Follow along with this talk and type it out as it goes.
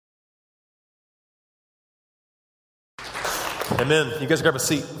Amen. You guys grab a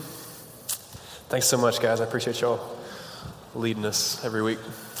seat. Thanks so much, guys. I appreciate y'all leading us every week.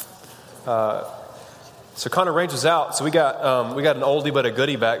 So Connor Range was out, so we got an oldie but a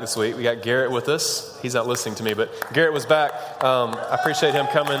goodie back this week. We got Garrett with us. He's not listening to me, but Garrett was back. I appreciate him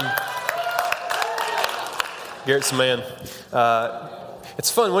coming. Garrett's the man. It's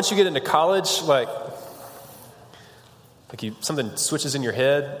fun once you get into college, like something switches in your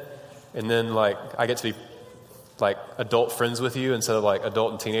head, and then I get to be adult friends with you instead of adult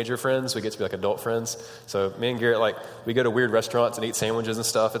and teenager friends. We get to be adult friends. So me and Garrett, we go to weird restaurants and eat sandwiches and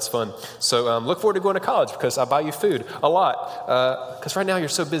stuff. It's fun. So look forward to going to college because I buy you food a lot. Because right now you're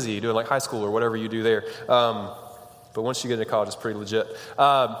so busy doing high school or whatever you do there. But once you get into college, it's pretty legit.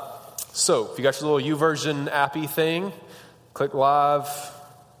 So if you got your little YouVersion appy thing, click live,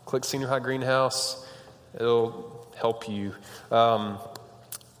 click Senior High Greenhouse. It'll help you.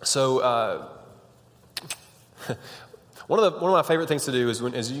 One of my favorite things to do is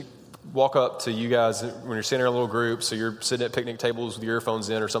as you walk up to you guys when you're sitting in a little group, so you're sitting at picnic tables with your earphones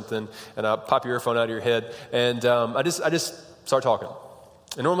in or something, and I pop your earphone out of your head, and I just start talking.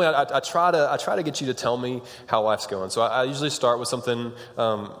 And normally I try to get you to tell me how life's going. So I usually start with something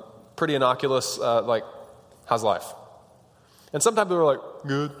pretty innocuous, like how's life? And sometimes people are like,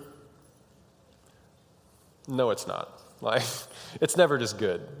 good. No, it's not. It's never just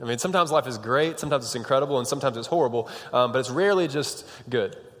good. I mean, sometimes life is great, sometimes it's incredible, and sometimes it's horrible, but it's rarely just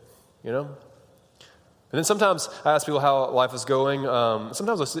good, you know? And then sometimes I ask people how life is going.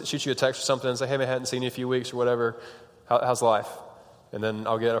 Sometimes I'll shoot you a text or something and say, hey, man, I hadn't seen you in a few weeks or whatever. How's life? And then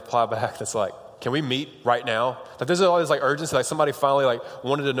I'll get a reply back that's like, can we meet right now? There's all this urgency, somebody finally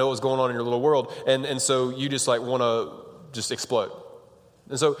wanted to know what was going on in your little world, and so you just want to just explode.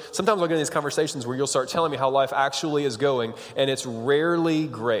 And so sometimes I'll get in these conversations where you'll start telling me how life actually is going, and it's rarely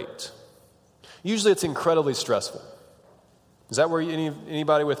great. Usually it's incredibly stressful. Is that where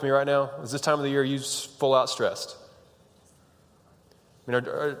anybody with me right now? Is this time of the year you full out stressed? I mean,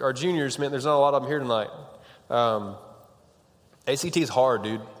 our juniors, man, there's not a lot of them here tonight. ACT is hard,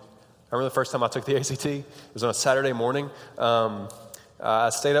 dude. I remember the first time I took the ACT. It was on a Saturday morning. I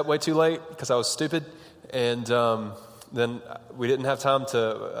stayed up way too late because I was stupid, and then we didn't have time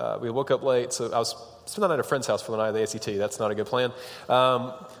to, we woke up late, so I was spending the night at a friend's house for the night of the ACT. That's not a good plan.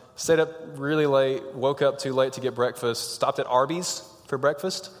 Stayed up really late, woke up too late to get breakfast, stopped at Arby's for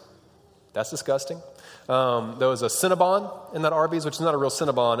breakfast. That's disgusting. There was a Cinnabon in that Arby's, which is not a real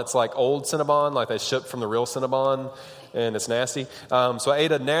Cinnabon. It's old Cinnabon, they ship from the real Cinnabon, and it's nasty. So I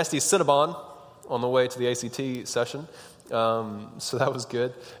ate a nasty Cinnabon on the way to the ACT session. So that was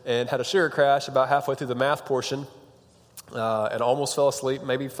good. And had a sugar crash about halfway through the math portion. And almost fell asleep,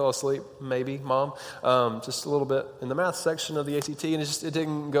 maybe, Mom, just a little bit in the math section of the ACT, and it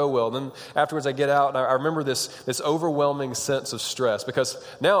didn't go well. Then afterwards I get out, and I remember this overwhelming sense of stress, because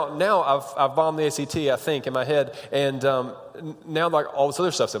now I've bombed the ACT, I think, in my head, and now all this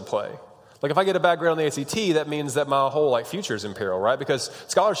other stuff's in play. If I get a bad grade on the ACT, that means that my whole future is in peril, right? Because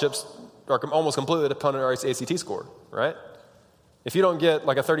scholarships are almost completely dependent on our ACT score, right? If you don't get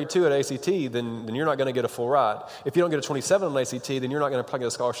a 32 at ACT, then you're not going to get a full ride. If you don't get a 27 on ACT, then you're not going to get a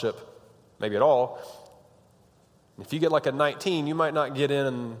scholarship, maybe at all. If you get a 19, you might not get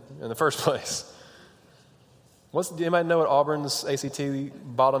in the first place. Anybody know what Auburn's ACT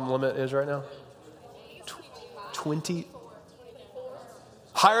bottom limit is right now? 20.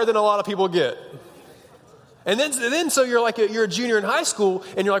 Higher than a lot of people get. And then so you're you're a junior in high school,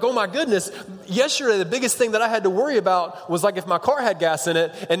 and you're oh my goodness, yesterday the biggest thing that I had to worry about was if my car had gas in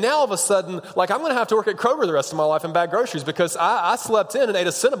it, and now all of a sudden, I'm going to have to work at Kroger the rest of my life and bag groceries because I slept in and ate a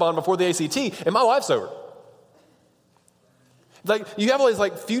Cinnabon before the ACT, and my life's over. You have all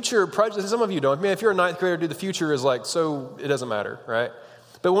these future prejudices. Some of you don't. If you're a ninth grader, dude, the future is so it doesn't matter, right?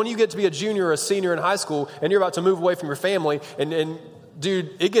 But when you get to be a junior or a senior in high school, and you're about to move away from your family, and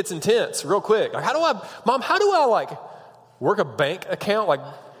dude, it gets intense real quick. Mom, how do I work a bank account?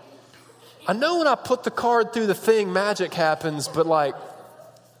 I know when I put the card through the thing, magic happens, but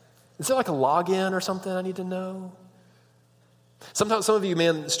is there a login or something I need to know? Sometimes some of you,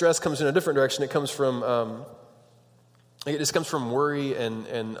 man, stress comes in a different direction. It comes from, it just comes from worry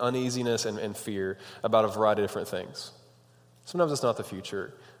and uneasiness and fear about a variety of different things. Sometimes it's not the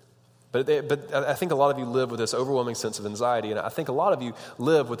future. But I think a lot of you live with this overwhelming sense of anxiety, and I think a lot of you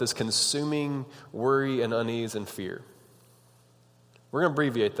live with this consuming worry and unease and fear. We're going to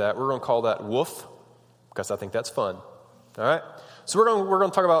abbreviate that. We're going to call that WOOF, because I think that's fun. All right? So we're going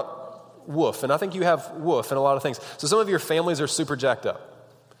to talk about WOOF, and I think you have WOOF in a lot of things. So some of your families are super jacked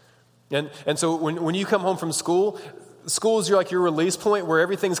up. And so when you come home from school, School's your release point where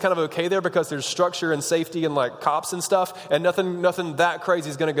everything's kind of okay there because there's structure and safety and like cops and stuff, and nothing that crazy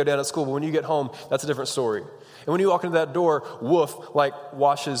is going to go down at school. But when you get home, that's a different story. And when you walk into that door, woof, like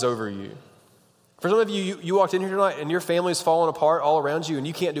washes over you. For some of you, you walked in here tonight and your family's falling apart all around you and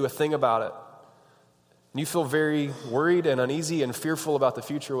you can't do a thing about it. And you feel very worried and uneasy and fearful about the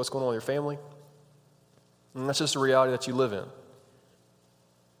future, what's going on with your family. And that's just a reality that you live in.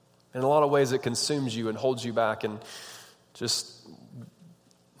 In a lot of ways, it consumes you and holds you back and just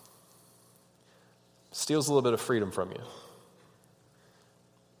steals a little bit of freedom from you.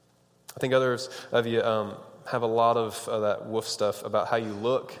 I think others of you have a lot of that woof stuff about how you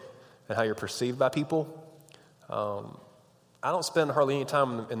look and how you're perceived by people. I don't spend hardly any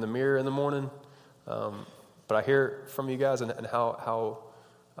time in the mirror in the morning, but I hear from you guys and how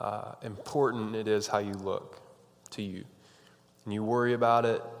important it is how you look to you. And you worry about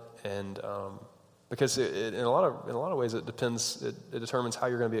it, and because in a lot of ways it determines how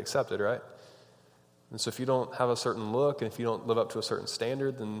you're going to be accepted, right? And so if you don't have a certain look, and if you don't live up to a certain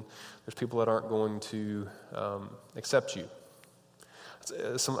standard, then there's people that aren't going to accept you.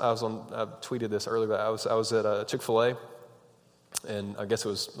 I tweeted this earlier, but I was at Chick-fil-A, and I guess it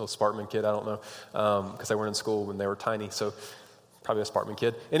was a little Sparkman kid, I don't know, because they weren't in school when they were tiny, so probably a Sparkman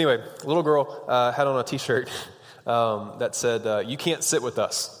kid. Anyway, a little girl had on a t-shirt that said, "You can't sit with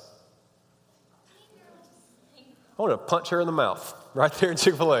us." I want to punch her in the mouth right there in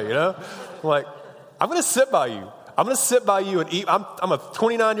Chick-fil-A, you know? I'm like, I'm going to sit by you. I'm going to sit by you and eat. I'm a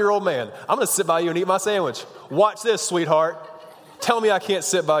 29-year-old man. I'm going to sit by you and eat my sandwich. Watch this, sweetheart. Tell me I can't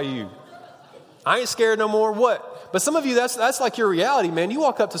sit by you. I ain't scared no more. What? But some of you, that's like your reality, man. You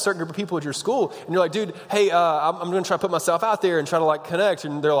walk up to a certain group of people at your school, and you're like, dude, hey, I'm going to try to put myself out there and try to like connect.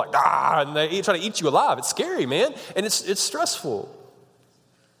 And they're like, and they try to eat you alive. It's scary, man. And it's stressful.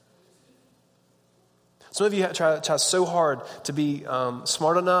 Some of you try so hard to be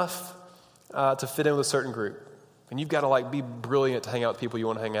smart enough to fit in with a certain group. And you've got to like be brilliant to hang out with people you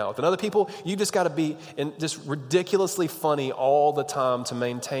want to hang out with. And other people, you just got to be just ridiculously funny all the time to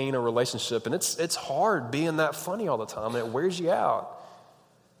maintain a relationship. And it's hard being that funny all the time, and it wears you out.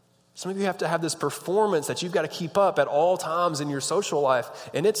 Some of you have to have this performance that you've got to keep up at all times in your social life,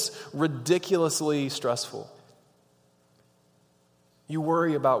 and it's ridiculously stressful. You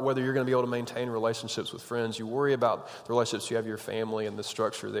worry about whether you're going to be able to maintain relationships with friends. You worry about the relationships you have with your family and the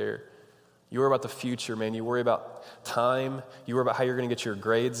structure there. You worry about the future, man. You worry about time. You worry about how you're going to get your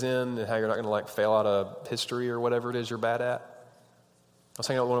grades in and how you're not going to like fail out of history or whatever it is you're bad at. I was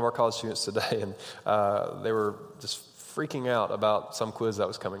hanging out with one of our college students today, and they were just freaking out about some quiz that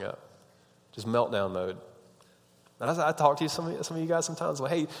was coming up. Just meltdown mode. And I talk to some of you guys sometimes. I'm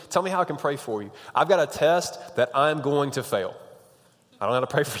like, hey, tell me how I can pray for you. I've got a test that I'm going to fail. I don't know how to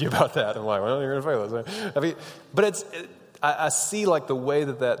pray for you about that. I'm like, well, you're going to fail. I mean, but I see like the way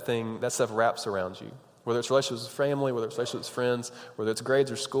that stuff wraps around you. Whether it's relationships with family, whether it's relationships with friends, whether it's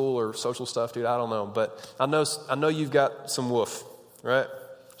grades or school or social stuff, dude, I don't know. But I know you've got some woof, right?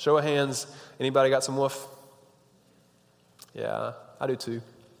 Show of hands. Anybody got some woof? Yeah, I do too.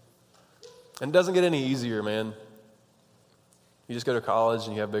 And it doesn't get any easier, man. You just go to college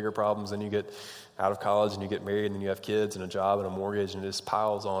and you have bigger problems, then you get out of college and you get married and then you have kids and a job and a mortgage, and it just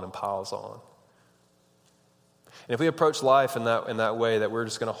piles on and piles on. And if we approach life in that way, that we're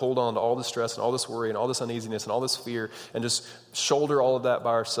just going to hold on to all this stress and all this worry and all this uneasiness and all this fear and just shoulder all of that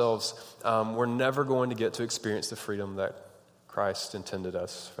by ourselves, we're never going to get to experience the freedom that Christ intended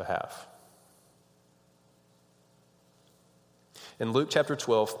us to have. In Luke chapter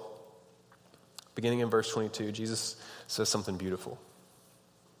 12, beginning in verse 22, Jesus says something beautiful.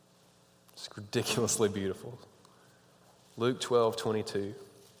 It's ridiculously beautiful. Luke 12:22.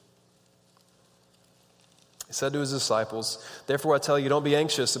 He said to his disciples, "Therefore I tell you, don't be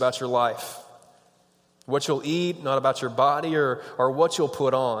anxious about your life, what you'll eat, not about your body or what you'll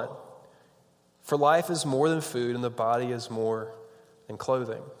put on. For life is more than food, and the body is more than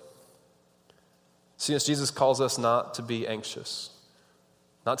clothing." See, Jesus calls us not to be anxious,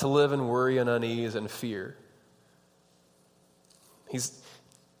 not to live in worry and unease and fear. He's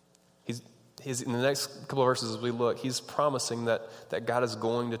in the next couple of verses as we look, he's promising that God is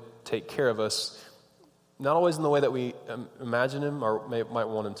going to take care of us, not always in the way that we imagine him or might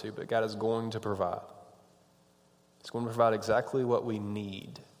want him to, but God is going to provide. He's going to provide exactly what we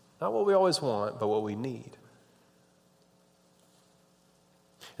need. Not what we always want, but what we need.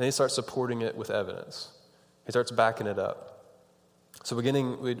 And he starts supporting it with evidence. He starts backing it up. So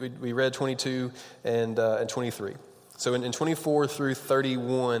beginning, we read 22 and 23. So in 24 through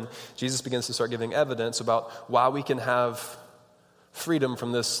 31, Jesus begins to start giving evidence about why we can have freedom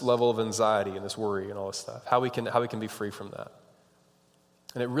from this level of anxiety and this worry and all this stuff. How we can be free from that.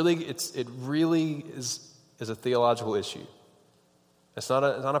 And it really is a theological issue. It's not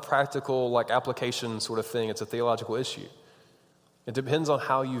a practical like application sort of thing. It's a theological issue. It depends on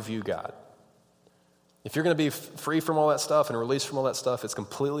how you view God. If you're going to be free from all that stuff and released from all that stuff, it's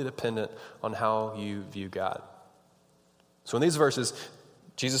completely dependent on how you view God. So in these verses,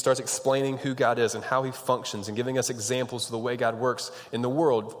 Jesus starts explaining who God is and how he functions and giving us examples of the way God works in the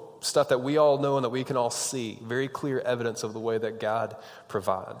world, stuff that we all know and that we can all see, very clear evidence of the way that God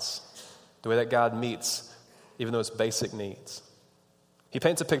provides, the way that God meets even those basic needs. He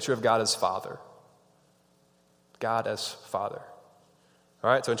paints a picture of God as Father. God as Father. All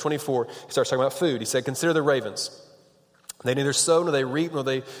right, so in 24, he starts talking about food. He said, consider the ravens. They neither sow nor they reap nor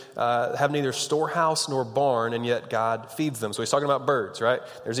they have neither storehouse nor barn, and yet God feeds them. So he's talking about birds, right?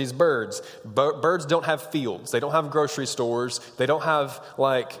 There's these birds. Birds don't have fields. They don't have grocery stores. They don't have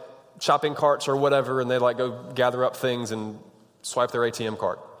like shopping carts or whatever, and they like go gather up things and swipe their ATM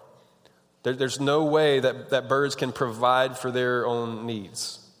card. There's no way that birds can provide for their own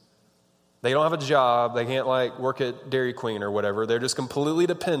needs. They don't have a job. They can't like work at Dairy Queen or whatever. They're just completely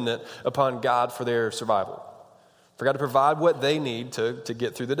dependent upon God for their survival. For God to provide what they need to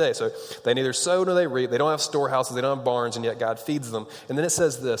get through the day. So they neither sow nor they reap. They don't have storehouses. They don't have barns, and yet God feeds them. And then it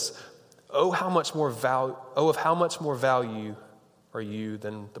says this, of how much more value are you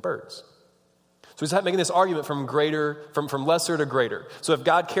than the birds? So he's making this argument from lesser to greater. So if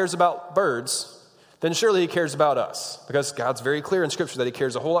God cares about birds, then surely he cares about us, because God's very clear in Scripture that he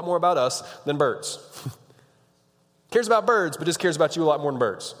cares a whole lot more about us than birds. Cares about birds, but just cares about you a lot more than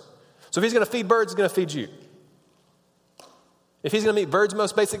birds. So if he's going to feed birds, he's going to feed you. If he's going to meet birds'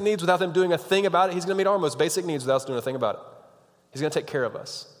 most basic needs without them doing a thing about it, he's going to meet our most basic needs without us doing a thing about it. He's going to take care of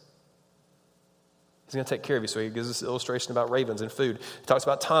us. He's going to take care of you. So he gives us an illustration about ravens and food. He talks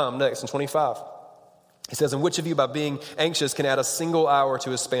about time next in 25. He says, and which of you by being anxious can add a single hour to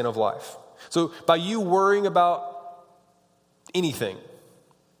his span of life? So by you worrying about anything,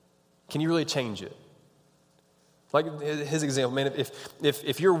 can you really change it? Like his example, man,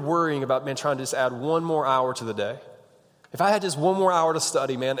 if you're worrying about, man, trying to just add one more hour to the day. If I had just one more hour to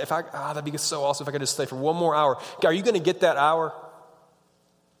study, man, that'd be so awesome if I could just stay for one more hour. Are you going to get that hour?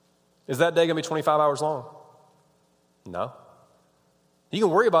 Is that day going to be 25 hours long? No. You can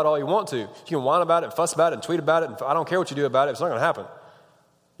worry about it all you want to. You can whine about it and fuss about it and tweet about it, and I don't care what you do about it. It's not going to happen.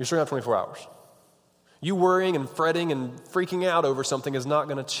 You're still going to have 24 hours. You worrying and fretting and freaking out over something is not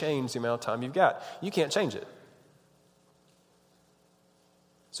going to change the amount of time you've got. You can't change it.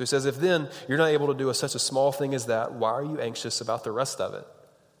 So he says, if then you're not able to do such a small thing as that, why are you anxious about the rest of it?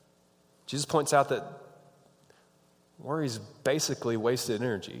 Jesus points out that worry is basically wasted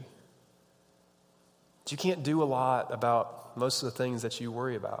energy. You can't do a lot about most of the things that you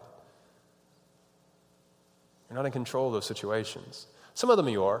worry about. You're not in control of those situations. Some of them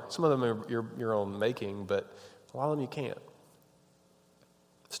you are. Some of them are your own making, but a lot of them you can't.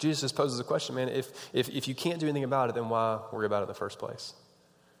 So Jesus just poses the question, man, if you can't do anything about it, then why worry about it in the first place?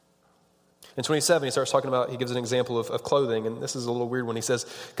 In 27, he gives an example of clothing, and this is a little weird one. He says,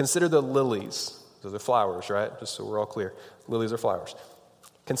 consider the lilies. Those are flowers, right? Just so we're all clear. Lilies are flowers.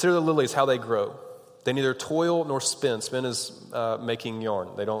 Consider the lilies, how they grow. They neither toil nor spin. Spin is making yarn.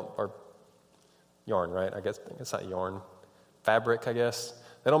 Or yarn, right? I guess it's not yarn. Fabric, I guess.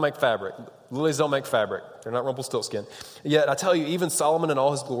 They don't make fabric. Lilies don't make fabric. They're not Rumpelstiltskin. Yet, I tell you, even Solomon in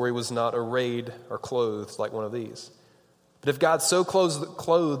all his glory was not arrayed or clothed like one of these. But if God so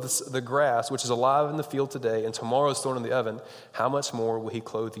clothes the grass, which is alive in the field today, and tomorrow is thrown in the oven, how much more will he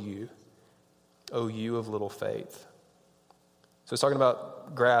clothe you, O you of little faith? So he's talking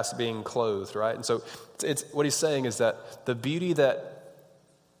about grass being clothed, right? And so it's what he's saying is that the beauty that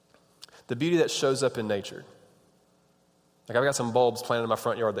shows up in nature. Like I've got some bulbs planted in my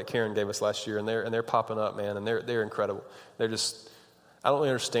front yard that Karen gave us last year, and they're popping up, man, and they're incredible. They're just, I don't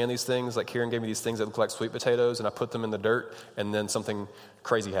really understand these things. Like Karen gave me these things that look like sweet potatoes, and I put them in the dirt, and then something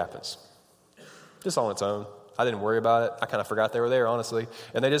crazy happens. Just on its own. I didn't worry about it. I kind of forgot they were there, honestly.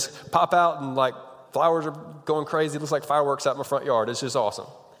 And they just pop out, and like flowers are going crazy. It looks like fireworks out in my front yard. It's just awesome.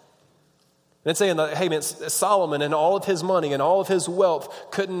 And it's saying that, hey man, Solomon and all of his money and all of his wealth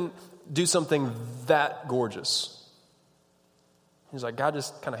couldn't do something that gorgeous. He's like, God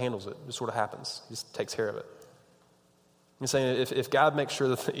just kind of handles it. It just sort of happens. He just takes care of it. He's saying if God makes sure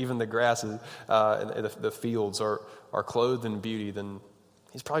that even the grasses and the fields are clothed in beauty, then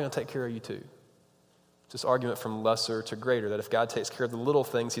he's probably going to take care of you too. This argument from lesser to greater, that if God takes care of the little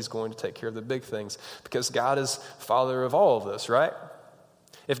things, he's going to take care of the big things, because God is Father of all of this, right?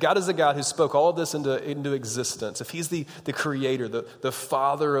 If God is the God who spoke all of this into existence, if he's the creator, the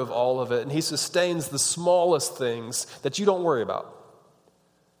father of all of it, and he sustains the smallest things that you don't worry about.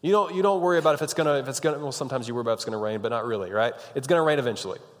 You don't worry about if it's gonna, well, sometimes you worry about if it's gonna rain, but not really, right? It's gonna rain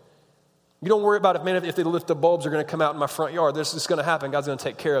eventually. You don't worry about if the bulbs are going to come out in my front yard. This is going to happen. God's going to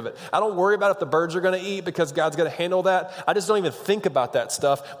take care of it. I don't worry about if the birds are going to eat because God's going to handle that. I just don't even think about that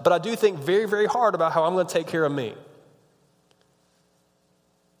stuff. But I do think very, very hard about how I'm going to take care of me.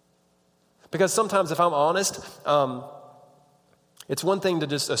 Because sometimes, if I'm honest, it's one thing to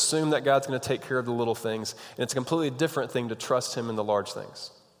just assume that God's going to take care of the little things, and it's a completely different thing to trust him in the large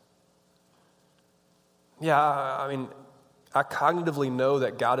things. Yeah, I mean, I cognitively know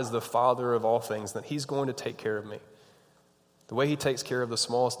that God is the father of all things, that he's going to take care of me. The way he takes care of the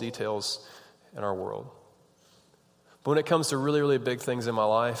smallest details in our world. But when it comes to really, really big things in my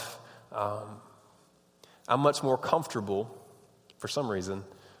life, I'm much more comfortable, for some reason,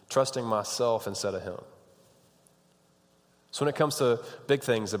 trusting myself instead of him. So when it comes to big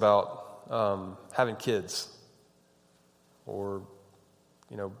things about having kids, or,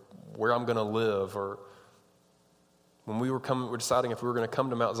 where I'm going to live, or when we're deciding if we were going to come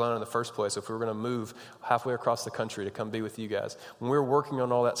to Mount Zion in the first place, if we were going to move halfway across the country to come be with you guys, when we were working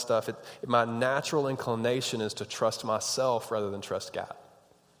on all that stuff, my natural inclination is to trust myself rather than trust God.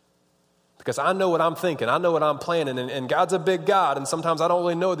 Because I know what I'm thinking, I know what I'm planning, and God's a big God, and sometimes I don't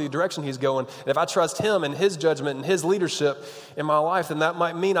really know the direction he's going. And if I trust him and his judgment and his leadership in my life, then that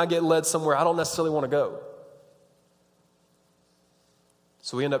might mean I get led somewhere I don't necessarily want to go.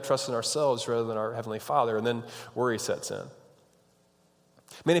 So we end up trusting ourselves rather than our Heavenly Father, and then worry sets in.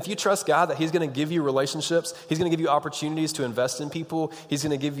 If you trust God that he's going to give you relationships, he's going to give you opportunities to invest in people, he's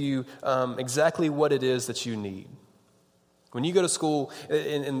going to give you exactly what it is that you need. When you go to school,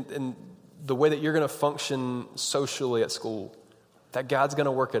 in the way that you're going to function socially at school, that God's going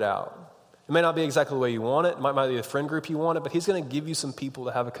to work it out. It may not be exactly the way you want it. It might not be the friend group you want it, but he's going to give you some people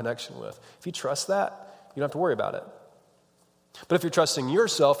to have a connection with. If you trust that, you don't have to worry about it. But if you're trusting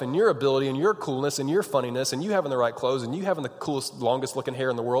yourself and your ability and your coolness and your funniness and you having the right clothes and you having the coolest, longest looking hair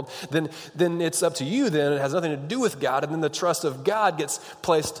in the world, then it's up to you then. It has nothing to do with God. And then the trust of God gets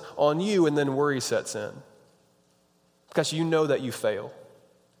placed on you, and then worry sets in. Because you know that you fail.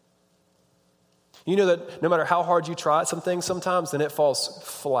 You know that no matter how hard you try at some things sometimes, then it falls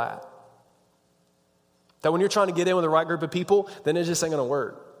flat. That when you're trying to get in with the right group of people, then it just ain't going to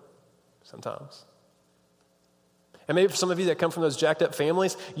work sometimes. And maybe for some of you that come from those jacked up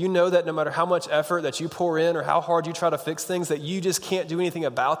families, you know that no matter how much effort that you pour in or how hard you try to fix things, that you just can't do anything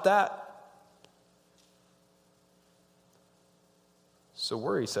about that. So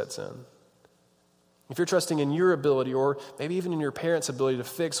worry sets in. If you're trusting in your ability, or maybe even in your parents' ability to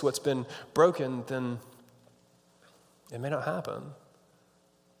fix what's been broken, then it may not happen.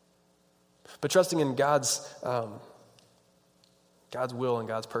 But trusting in God's will and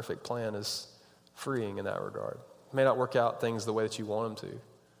God's perfect plan is freeing in that regard. It may not work out things the way that you want them to,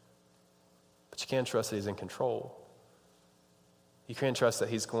 but you can trust that he's in control. You can trust that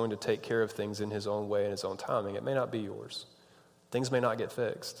he's going to take care of things in his own way and his own timing. It may not be yours. Things may not get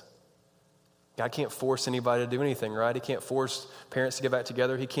fixed. God can't force anybody to do anything, right? He can't force parents to get back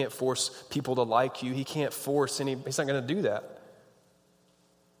together. He can't force people to like you. He can't force he's not going to do that.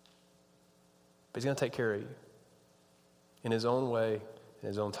 But he's going to take care of you in his own way, in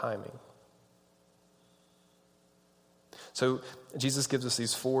his own timing. So Jesus gives us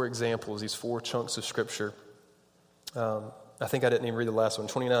these 4 examples, these 4 chunks of Scripture. I think I didn't even read the last one.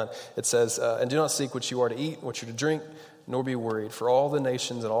 29, it says, and do not seek what you are to eat, what you're to drink, nor be worried. For all the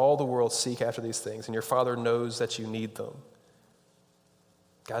nations and all the world seek after these things, and your Father knows that you need them.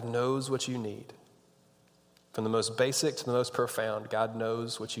 God knows what you need. From the most basic to the most profound, God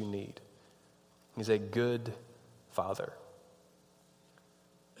knows what you need. He's a good Father.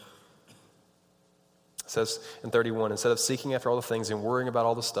 It says in 31, instead of seeking after all the things and worrying about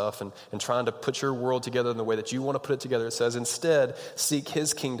all the stuff and trying to put your world together in the way that you want to put it together, it says, instead, seek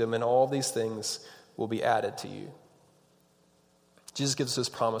his kingdom and all these things will be added to you. Jesus gives us this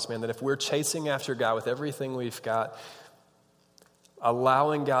promise, man, that if we're chasing after God with everything we've got,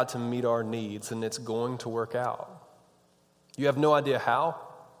 allowing God to meet our needs, then it's going to work out. You have no idea how.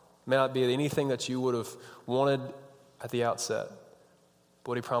 It may not be anything that you would have wanted at the outset. But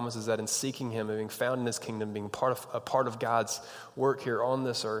what he promises is that in seeking him and being found in his kingdom, being a part of God's work here on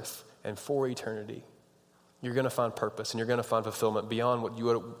this earth and for eternity, you're going to find purpose and you're going to find fulfillment beyond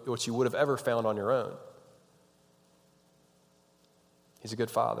what you would have ever found on your own. He's a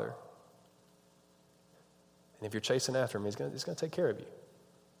good Father. And if you're chasing after him, he's going to take care of you.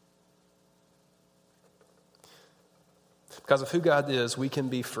 Because of who God is, we can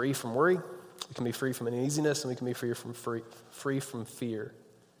be free from worry, we can be free from uneasiness, and we can be free from fear.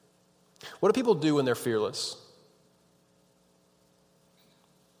 What do people do when they're fearless?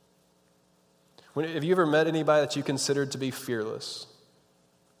 Have you ever met anybody that you considered to be fearless?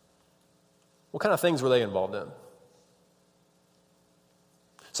 What kind of things were they involved in?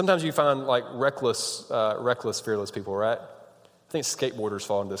 Sometimes you find like reckless, fearless people, right? I think skateboarders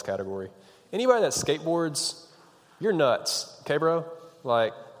fall into this category. Anybody that skateboards, you're nuts, okay, bro?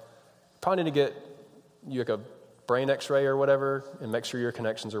 Like, probably need to get you like a brain x-ray or whatever and make sure your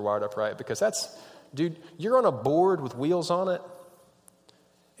connections are wired up right, because dude, you're on a board with wheels on it,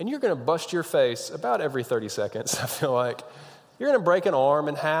 and you're going to bust your face about every 30 seconds, I feel like. You're going to break an arm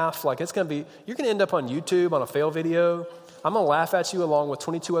in half. Like, you're going to end up on YouTube on a fail video. I'm going to laugh at you along with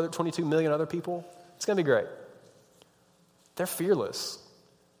 22 million other people. It's going to be great. They're fearless.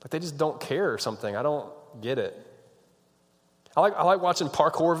 Like, they just don't care or something. I don't get it. I like watching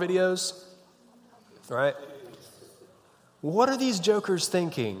parkour videos, right? What are these jokers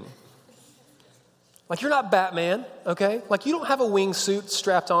thinking? Like, you're not Batman, okay? Like, you don't have a wingsuit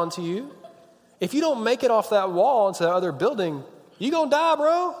strapped onto you. If you don't make it off that wall into that other building, you gonna die,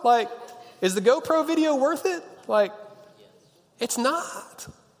 bro. Like, is the GoPro video worth it? Like, it's not.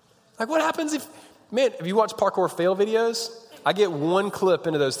 Like, what happens if you watch parkour fail videos, I get one clip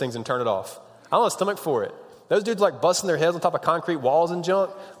into those things and turn it off. I don't have a stomach for it. Those dudes like busting their heads on top of concrete walls and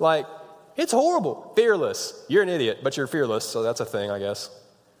junk. Like, it's horrible. Fearless. You're an idiot, but you're fearless, so that's a thing, I guess.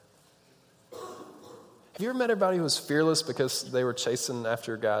 Have you ever met anybody who was fearless because they were chasing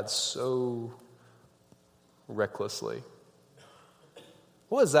after God so recklessly?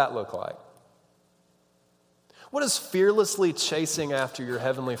 What does that look like? What does fearlessly chasing after your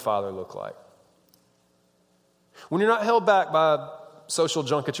Heavenly Father look like? When you're not held back by social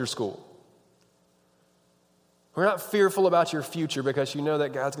junk at your school. We're not fearful about your future because you know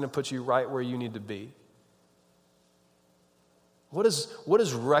that God's going to put you right where you need to be. What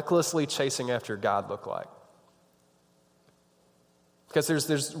does recklessly chasing after God look like? Because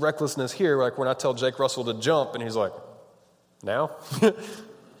there's recklessness here, like when I tell Jake Russell to jump and he's like, now?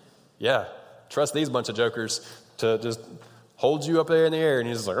 Yeah, trust these bunch of jokers to just hold you up there in the air, and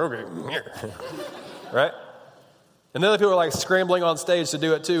he's just like, okay, here. Right? And then other people are like scrambling on stage to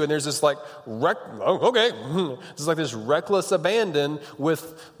do it too, and there's this like, It's like this reckless abandon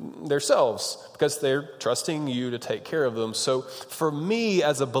with themselves because they're trusting you to take care of them. So for me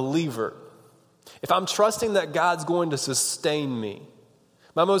as a believer, if I'm trusting that God's going to sustain me,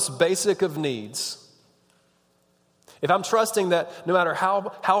 my most basic of needs, if I'm trusting that no matter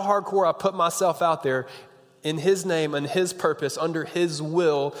how hardcore I put myself out there, in His name and His purpose, under His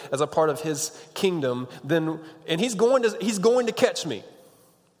will, as a part of His kingdom, then He's going to catch me.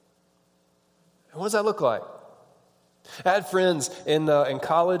 And what does that look like? I had friends in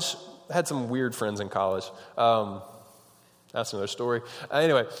college. I had some weird friends in college. That's another story.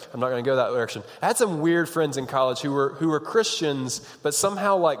 Anyway, I'm not going to go that direction. I had some weird friends in college who were Christians, but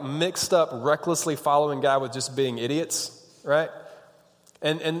somehow like mixed up recklessly following God with just being idiots, right?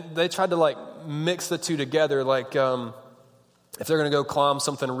 And they tried to like mix the two together, like if they're going to go climb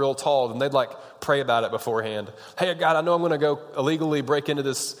something real tall, then they'd like pray about it beforehand. Hey, God, I know I'm going to go illegally break into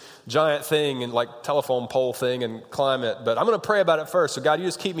this giant thing and like telephone pole thing and climb it, but I'm going to pray about it first. So God, you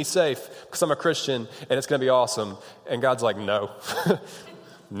just keep me safe because I'm a Christian and it's going to be awesome. And God's like, no,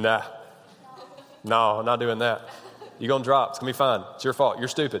 no, I'm not doing that. You're going to drop. It's going to be fine. It's your fault. You're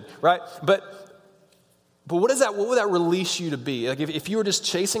stupid, right? But what would that release you to be? Like if you were just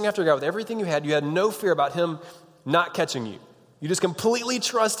chasing after God with everything you had no fear about Him not catching you. You just completely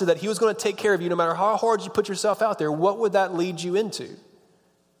trusted that He was going to take care of you no matter how hard you put yourself out there. What would that lead you into?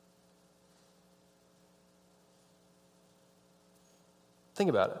 Think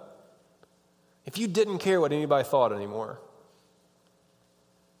about it. If you didn't care what anybody thought anymore,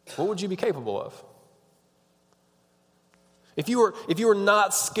 what would you be capable of? If you were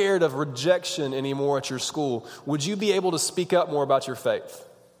not scared of rejection anymore at your school, would you be able to speak up more about your faith?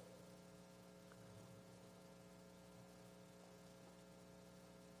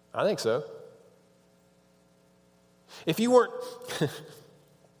 I think so. If you weren't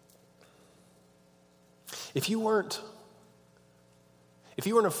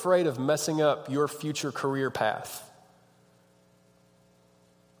afraid of messing up your future career path,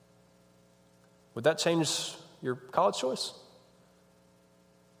 would that change your college choice?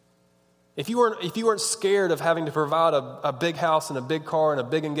 If you weren't scared of having to provide a big house and a big car and a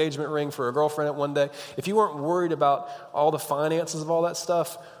big engagement ring for a girlfriend at one day, if you weren't worried about all the finances of all that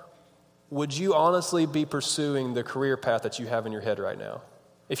stuff, would you honestly be pursuing the career path that you have in your head right now?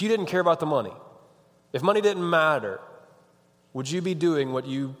 If you didn't care about the money, if money didn't matter, would you be doing what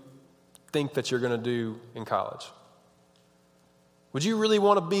you think that you're going to do in college? Would you really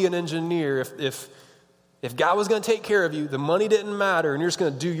want to be an engineer if God was going to take care of you, the money didn't matter, and you're just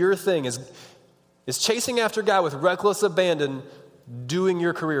going to do your thing? Is chasing after God with reckless abandon doing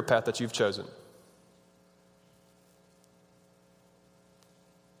your career path that you've chosen?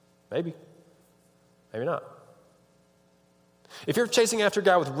 Maybe. Maybe not. If you're chasing after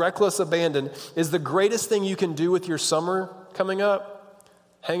God with reckless abandon, is the greatest thing you can do with your summer coming up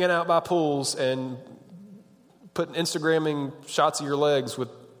hanging out by pools and putting Instagramming shots of your legs with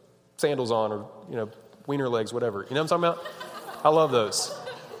sandals on, or, wiener legs, whatever. You know what I'm talking about? I love those.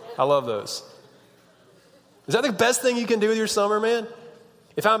 I love those. Is that the best thing you can do with your summer, man?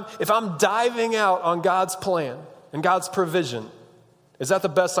 If I'm diving out on God's plan and God's provision, is that the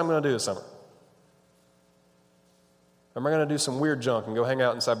best I'm going to do this summer? Or am I going to do some weird junk and go hang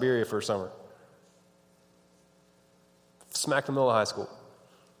out in Siberia for a summer? Smack in the middle of high school.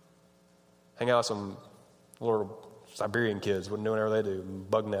 Hang out with some little Siberian kids, wouldn't do whatever they do,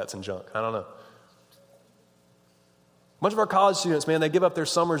 bug nets and junk. I don't know. A bunch of our college students, man, they give up their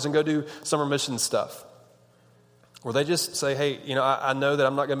summers and go do summer mission stuff. Or they just say, hey, I know that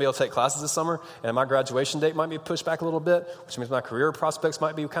I'm not going to be able to take classes this summer, and my graduation date might be pushed back a little bit, which means my career prospects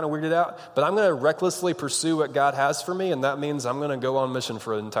might be kind of weirded out, but I'm going to recklessly pursue what God has for me, and that means I'm going to go on mission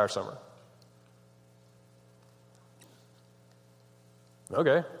for an entire summer.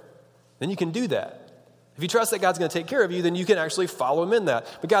 Okay. Then you can do that. If you trust that God's going to take care of you, then you can actually follow him in that.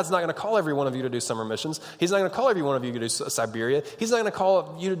 But God's not going to call every one of you to do summer missions. He's not going to call every one of you to do Siberia. He's not going to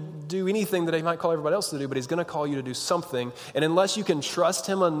call you to do anything that he might call everybody else to do, but he's going to call you to do something. And unless you can trust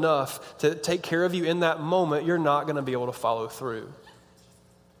him enough to take care of you in that moment, you're not going to be able to follow through.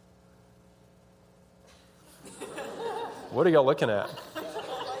 What are y'all looking at?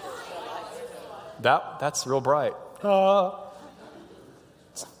 That's real bright.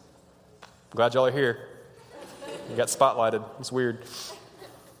 Glad y'all are here. You got spotlighted. It's weird.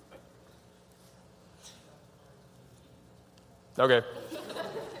 Okay.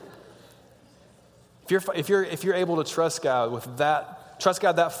 If you're able to trust God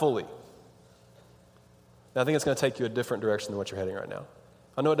that fully, then I think it's going to take you a different direction than what you're heading right now.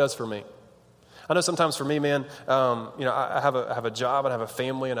 I know it does for me. I know sometimes for me, man, I have a job and I have a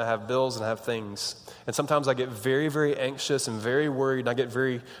family and I have bills and I have things. And sometimes I get very, very anxious and very worried and I get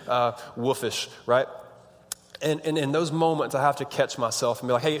very wolfish, right? And in those moments, I have to catch myself and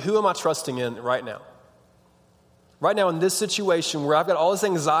be like, hey, who am I trusting in right now? Right now in this situation where I've got all this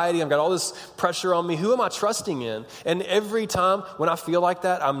anxiety, I've got all this pressure on me, who am I trusting in? And every time when I feel like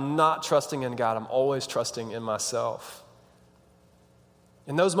that, I'm not trusting in God. I'm always trusting in myself.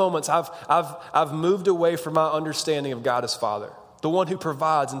 In those moments, I've moved away from my understanding of God as Father, the one who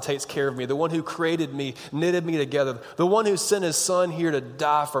provides and takes care of me, the one who created me, knitted me together, the one who sent his son here to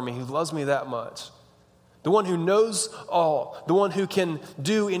die for me, who loves me that much, the one who knows all, the one who can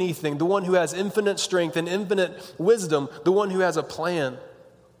do anything, the one who has infinite strength and infinite wisdom, the one who has a plan,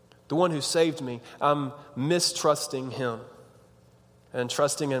 the one who saved me. I'm mistrusting him and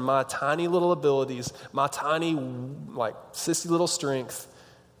trusting in my tiny little abilities, my tiny, sissy little strength,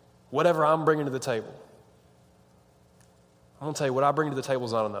 whatever I'm bringing to the table. I'm going to tell you, what I bring to the table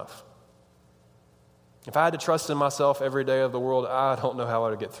is not enough. If I had to trust in myself every day of the world, I don't know how I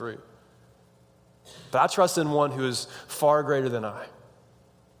would get through. But I trust in one who is far greater than I,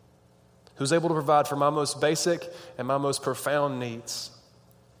 who's able to provide for my most basic and my most profound needs.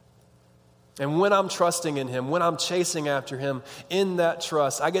 And when I'm trusting in him, when I'm chasing after him, in that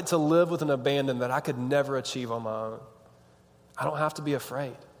trust, I get to live with an abandon that I could never achieve on my own. I don't have to be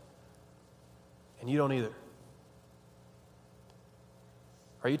afraid. And you don't either.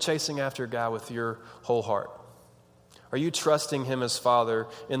 Are you chasing after God with your whole heart? Are you trusting him as Father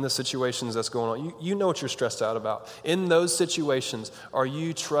in the situations that's going on? You know what you're stressed out about. In those situations, are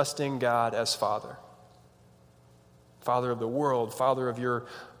you trusting God as Father? Father of the world, Father of your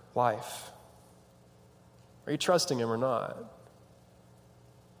life. Are you trusting him or not?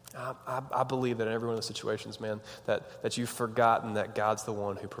 I believe that in every one of the situations, man, that you've forgotten that God's the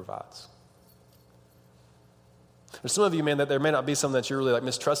one who provides. There's some of you, man, that there may not be something that you're really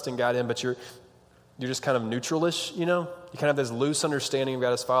mistrusting God in, but you're just kind of neutralish, You kind of have this loose understanding of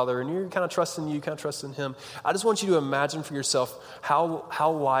God as Father, and you're kind of trusting you, kind of trusting him. I just want you to imagine for yourself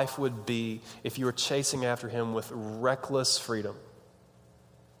how life would be if you were chasing after him with reckless freedom.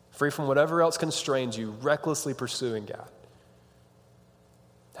 Free from whatever else constrains you, recklessly pursuing God.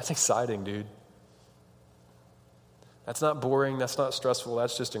 That's exciting, dude. That's not boring, that's not stressful,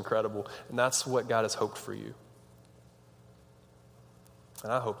 that's just incredible. And that's what God has hoped for you.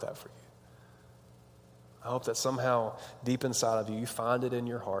 And I hope that for you. I hope that somehow deep inside of you, you find it in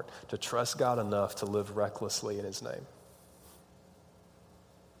your heart to trust God enough to live recklessly in his name.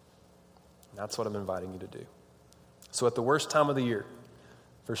 And that's what I'm inviting you to do. So at the worst time of the year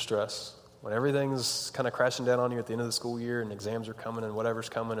for stress, when everything's kind of crashing down on you at the end of the school year and exams are coming and whatever's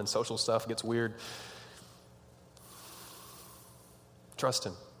coming and social stuff gets weird, trust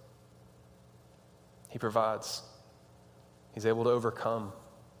him. He provides. He's able to overcome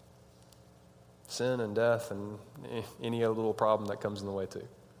sin and death and any other little problem that comes in the way too.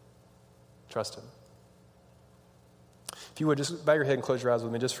 Trust him. If you would, just bow your head and close your eyes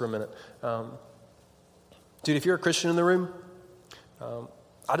with me just for a minute. Dude, if you're a Christian in the room,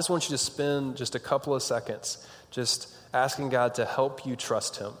 I just want you to spend just a couple of seconds just asking God to help you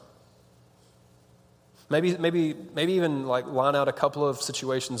trust him. Maybe even like line out a couple of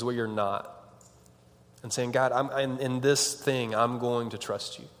situations where you're not. And saying, God, I'm in this thing, I'm going to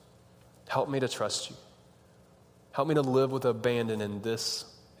trust you. Help me to trust you. Help me to live with abandon in this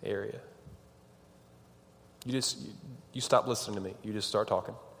area. You stop listening to me. You just start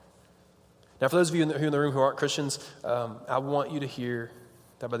talking. Now, for those of you who in the room who aren't Christians, I want you to hear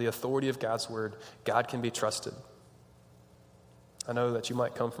that by the authority of God's word, God can be trusted. I know that you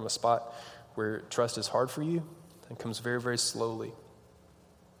might come from a spot where trust is hard for you and comes very, very slowly.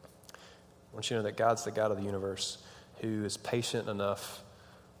 I want you to know that God's the God of the universe who is patient enough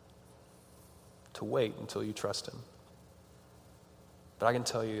to wait until you trust him. But I can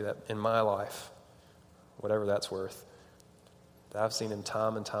tell you that in my life, whatever that's worth, that I've seen him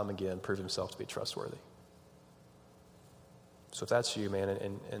time and time again prove himself to be trustworthy. So if that's you, man,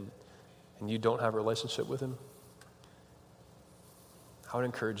 and you don't have a relationship with him, I would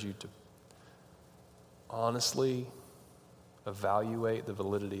encourage you to honestly evaluate the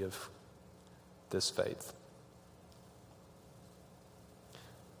validity of this faith.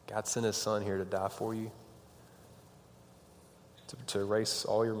 God sent his son here to die for you, to erase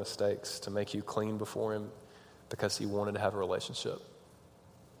all your mistakes, to make you clean before him because he wanted to have a relationship.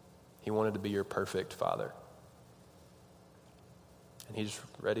 He wanted to be your perfect father. And he's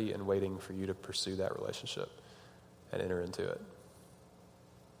ready and waiting for you to pursue that relationship and enter into it.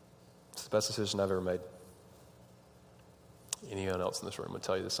 It's the best decision I've ever made. Anyone else in this room would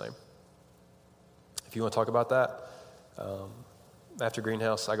tell you the same. If you want to talk about that, after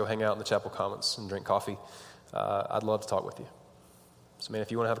Greenhouse, I go hang out in the Chapel Commons and drink coffee. I'd love to talk with you. So, man,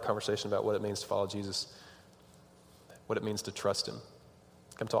 if you want to have a conversation about what it means to follow Jesus, what it means to trust him,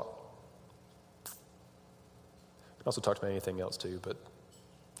 come talk. You can also talk to me about anything else too, but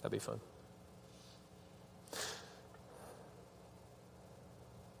that'd be fun.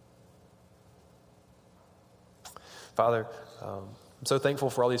 Father, I'm so thankful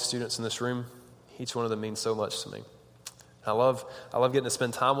for all these students in this room. Each one of them means so much to me. I love getting to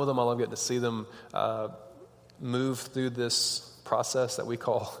spend time with them. I love getting to see them move through this process that we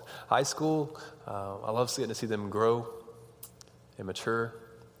call high school. I love getting to see them grow and mature.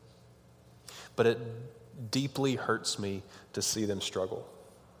 But it deeply hurts me to see them struggle.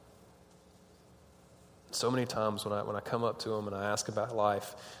 So many times when I come up to them and I ask about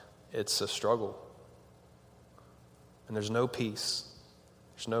life, it's a struggle. And there's no peace.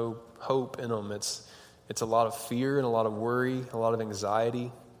 There's no hope in them. It's a lot of fear and a lot of worry, a lot of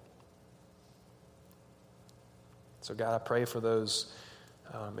anxiety. So God, I pray for those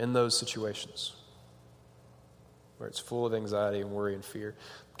in those situations where it's full of anxiety and worry and fear.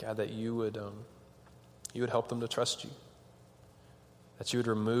 God, that you would help them to trust you. That you would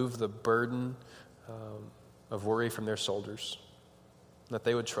remove the burden of worry from their shoulders. That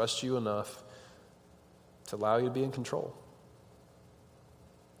they would trust you enough to allow you to be in control.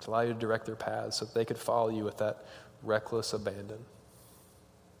 To allow you to direct their paths so that they could follow you with that reckless abandon.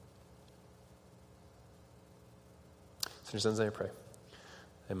 So in your son's name I pray.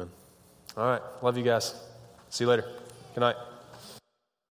 Amen. All right. Love you guys. See you later. Good night.